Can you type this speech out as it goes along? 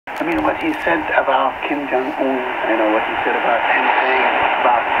I mean, what he said about Kim Jong-un, what he said about him saying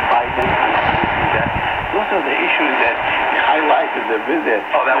about Biden, those are the issues that highlighted the visit.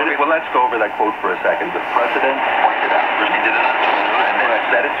 Oh, that would be, well, let's go over that quote for a second. The president pointed out, first he did it on Twitter, and then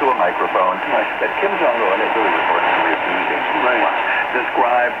said it to a microphone, that Kim Jong-un, it really reported to his news agency,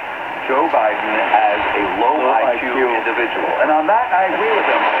 described Joe Biden as a low IQ individual. And on that, I agree with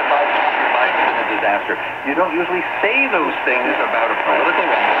him. Biden's been a disaster. You don't usually say those things about a political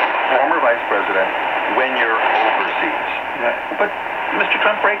former vice president when you're overseas. But Mr.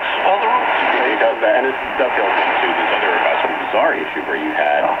 Trump breaks all the rules. He does that, and it dovetails into this other sort of bizarre issue where you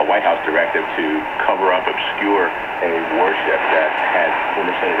had a White House directive to cover up, obscure a warship that had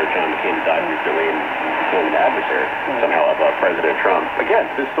former Senator John McCain, who died recently and became an adversary somehow of President Trump. Again,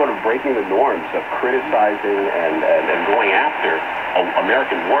 this sort of breaking the norms of criticizing and going after an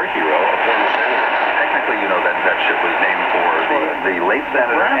American war hero, a former senator. Technically, that ship was named for the late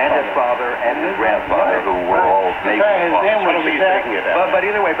senator and his father and his grandfather, who were all Navy officers. But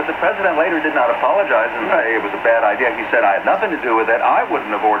either way, but the president later did not apologize and say it was a bad idea. He said, I had nothing to do with it. I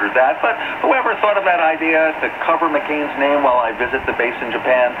wouldn't have ordered that. But whoever thought of that idea to cover McCain's name while I visit the base in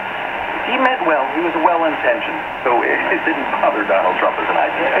Japan, he meant well. He was well-intentioned. So it didn't bother Donald Trump as an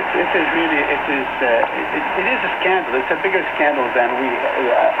idea. It is a scandal. It's a bigger scandal than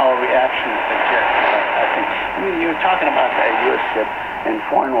our reactions suggest, I think. I mean, you're talking about a U.S. ship in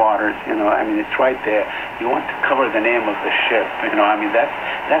foreign waters, it's right there. You want to cover the name of the ship,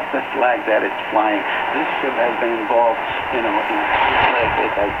 that's the flag that it's flying. This ship has been involved, in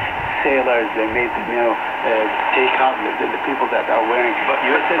it has sailors, they made them, take out the people that are wearing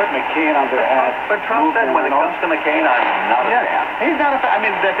McCain on their hat. But Trump said when it comes to McCain, I'm not a fan. He's not a fan.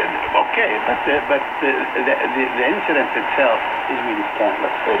 But the incident itself is really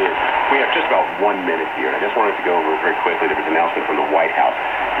scandalous. It is. We have just about 1 minute here, and I just wanted to go over very quickly. There was an announcement from the White House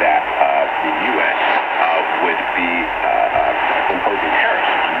that the U.S. Would be imposing tariffs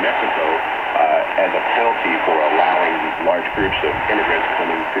on Mexico as a penalty for allowing these large groups of immigrants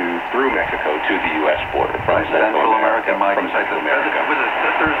coming through Mexico to the U.S. border from Central America. From Central America. With a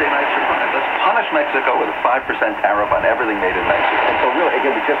Thursday night surprise. Let's punish Mexico with a 5% tariff on everything made in Mexico. And so really,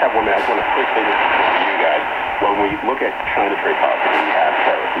 again, we just have 1 minute. I just want to quickly say this to you guys. When we look at China trade policy, we have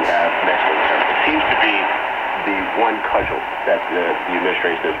tariffs, we have Mexico tariffs. It seems to be the one cudgel that the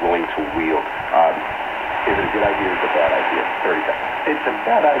administration is willing to wield. Is it a good idea or is it a bad idea? 30 seconds. It's a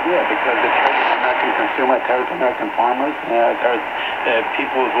bad idea because it hurts American consumer, it hurts American farmers, it hurts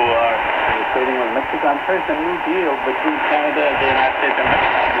people who are trading with Mexico. And hurts a new deal between Canada, the United States, and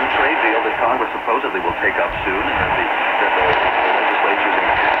Mexico. A new trade deal that Congress supposedly will take up soon, and that the legislatures in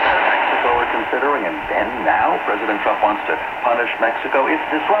Canada and Mexico are considering. And then now President Trump wants to punish Mexico. It's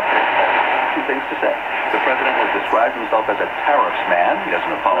disruptive. Two things to say. The president has described himself as a tariffs man. He doesn't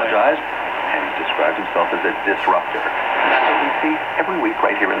apologize. And he describes himself as a disruptor. And that's what we see every week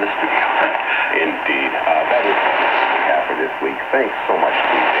right here in the studio. Indeed. That is what we have for this week. Thanks so much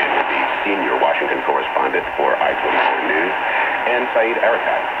to Daniel B., senior Washington correspondent for I-24 News, and Saeed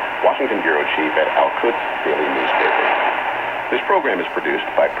Arakat, Washington bureau chief at Al-Quds Daily Newspaper. This program is produced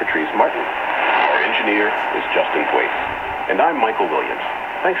by Patrice Martin. Our engineer is Justin Boyce. And I'm Michael Williams.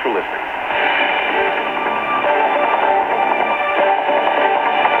 Thanks for listening.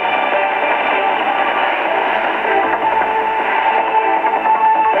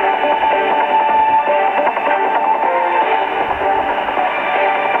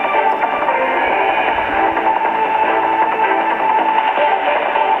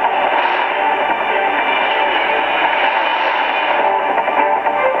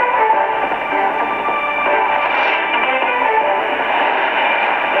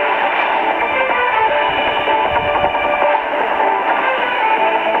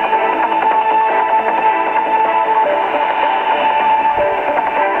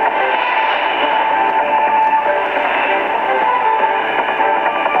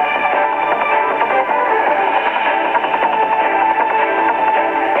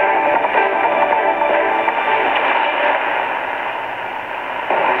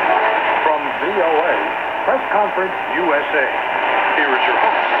 Conference USA. Here is your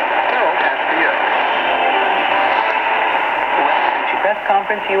host, Harold Castillo. Welcome to Press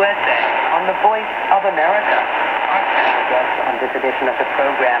Conference USA on the Voice of America. Our special guest on this edition of the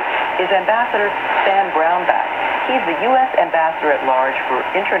program is Ambassador Stan Brownback. He's the U.S. Ambassador at Large for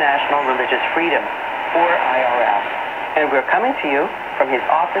International Religious Freedom, or IRF. And we're coming to you from his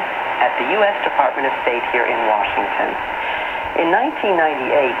office at the U.S. Department of State here in Washington. In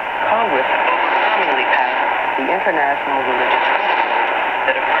 1998, Congress overwhelmingly passed the International Religious Freedom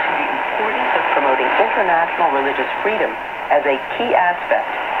that affirmed the importance of promoting international religious freedom as a key aspect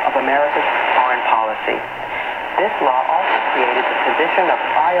of America's foreign policy. This law also created the position of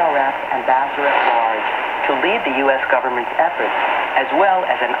IRF Ambassador at Large to lead the U.S. government's efforts, as well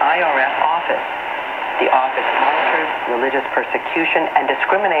as an IRF office. The office monitors religious persecution and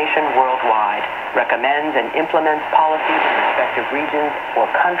discrimination worldwide, recommends and implements policies in respective regions or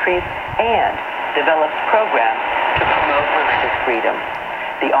countries, and develops programs to promote religious freedom.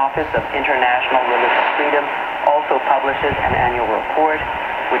 The Office of International Religious Freedom also publishes an annual report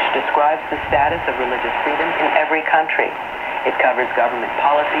which describes the status of religious freedom in every country. It covers government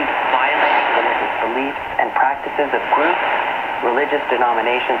policies violating religious beliefs and practices of groups, religious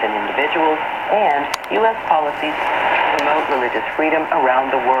denominations and individuals, and U.S. policies to promote religious freedom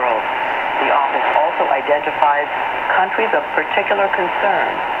around the world. The office also identifies countries of particular concern.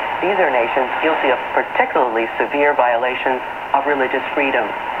 These are nations guilty of particularly severe violations of religious freedom.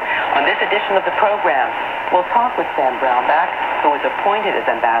 On this edition of the program, we'll talk with Sam Brownback, who was appointed as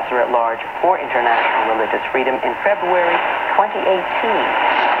Ambassador at Large for International Religious Freedom in February 2018,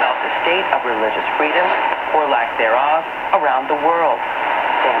 about the state of religious freedom, or lack thereof, around the world.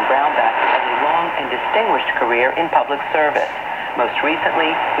 Sam Brownback has a long and distinguished career in public service. Most recently,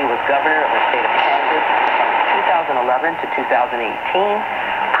 he was governor of the state of Kansas from 2011 to 2018.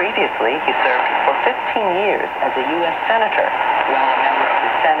 Previously, he served for 15 years as a U.S. Senator. While a member of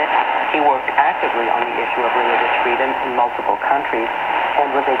the Senate, he worked actively on the issue of religious freedom in multiple countries and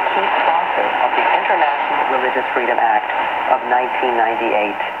was a key sponsor of the International Religious Freedom Act of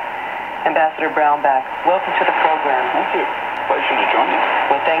 1998. Ambassador Brownback, welcome to the program. Thank you. Pleasure to join you.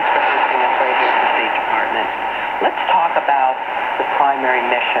 Well, thanks for hosting us right here at the State Department. Let's talk about the primary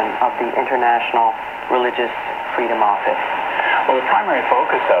mission of the International Religious Freedom Office. Well, the primary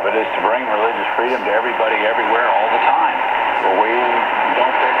focus of it is to bring religious freedom to everybody, everywhere, all the time. We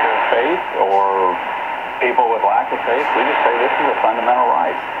don't pick a faith or people with lack of faith. We just say this is a fundamental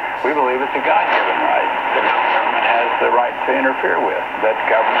right. We believe it's a God-given right that no government has the right to interfere with, that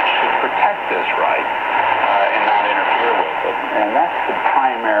government should protect this right and not interfere with it. And that's the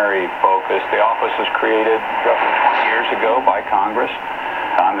primary focus. The office was created roughly 20 years ago by Congress.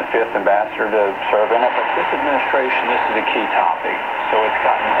 I'm the 5th ambassador to serve in it, but this administration, this is a key topic. So it's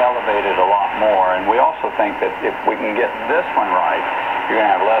gotten elevated a lot more. And we also think that if we can get this one right, you're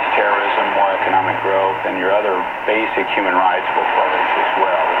going to have less terrorism, more economic growth, and your other basic human rights will flourish as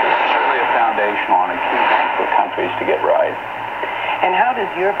well. This is really a foundational and a key thing for countries to get right. And how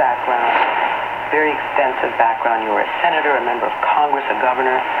does your background, very extensive background, you were a senator, a member of Congress, a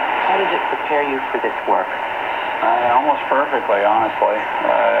governor, how did it prepare you for this work? Almost perfectly, honestly.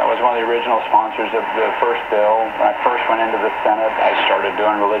 I was one of the original sponsors of the first bill. When I first went into the Senate, I started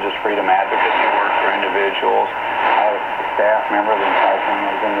doing religious freedom advocacy work for individuals. I was a staff member the entire time I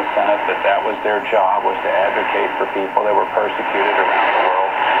was in the Senate, but that was their job, was to advocate for people that were persecuted around the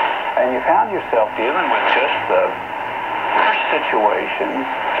world. And you found yourself dealing with just the worst situations,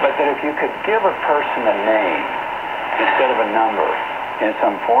 but that if you could give a person a name instead of a number in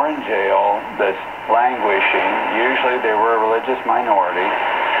some foreign jail that's languishing, usually they were a religious minority,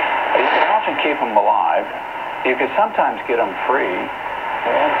 you could often keep them alive. You could sometimes get them free,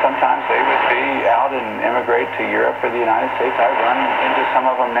 and sometimes they would be out and immigrate to Europe or the United States. I run into some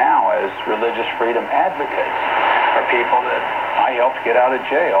of them now as religious freedom advocates, or people that I helped get out of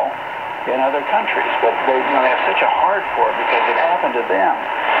jail in other countries. But they have such a heart for it because it happened to them.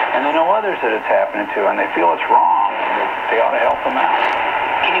 And they know others that it's happening to, and they feel it's wrong, and that they ought to help them out.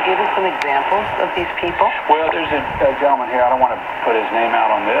 Can you give us some examples of these people? Well, there's a gentleman here, I don't want to put his name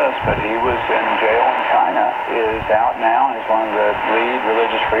out on this, but he was in jail in China, is out now, and is one of the lead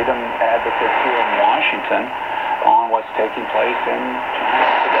religious freedom advocates here in Washington on what's taking place in China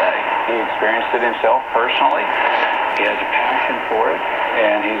today. He experienced it himself personally. He has a passion for it,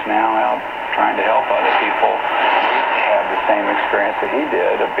 and he's now out trying to help other people have the same experience that he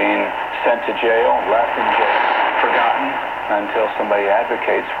did of being sent to jail, left in jail, forgotten until somebody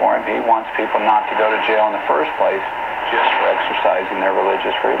advocates for him. He wants people not to go to jail in the first place just for exercising their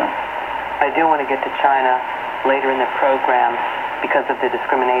religious freedom. I do want to get to China later in the program because of the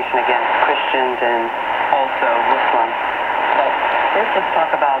discrimination against Christians and also Muslims. But first let's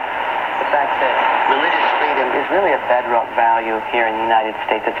talk about the fact that religious freedom is really a bedrock value here in the United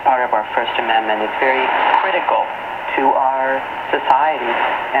States. It's part of our First Amendment. It's very critical to our society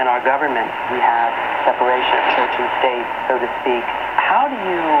and our government. We have separation of church and state, so to speak. How do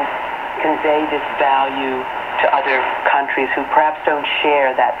you convey this value to other countries who perhaps don't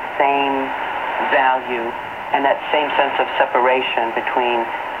share that same value and that same sense of separation between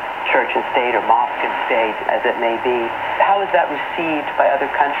church and state or mosque and state, as it may be. How is that received by other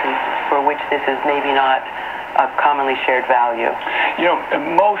countries for which this is maybe not a commonly shared value? You know,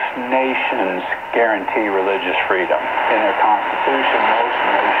 most nations guarantee religious freedom. In their constitution, most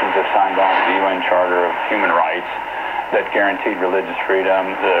nations have signed on to the UN Charter of Human Rights that guaranteed religious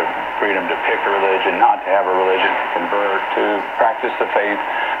freedom, the freedom to pick a religion, not to have a religion, to convert, to practice the faith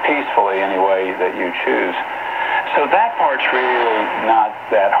peacefully any way that you choose. So that part's really not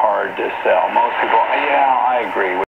that hard to sell. Most people, yeah, I agree.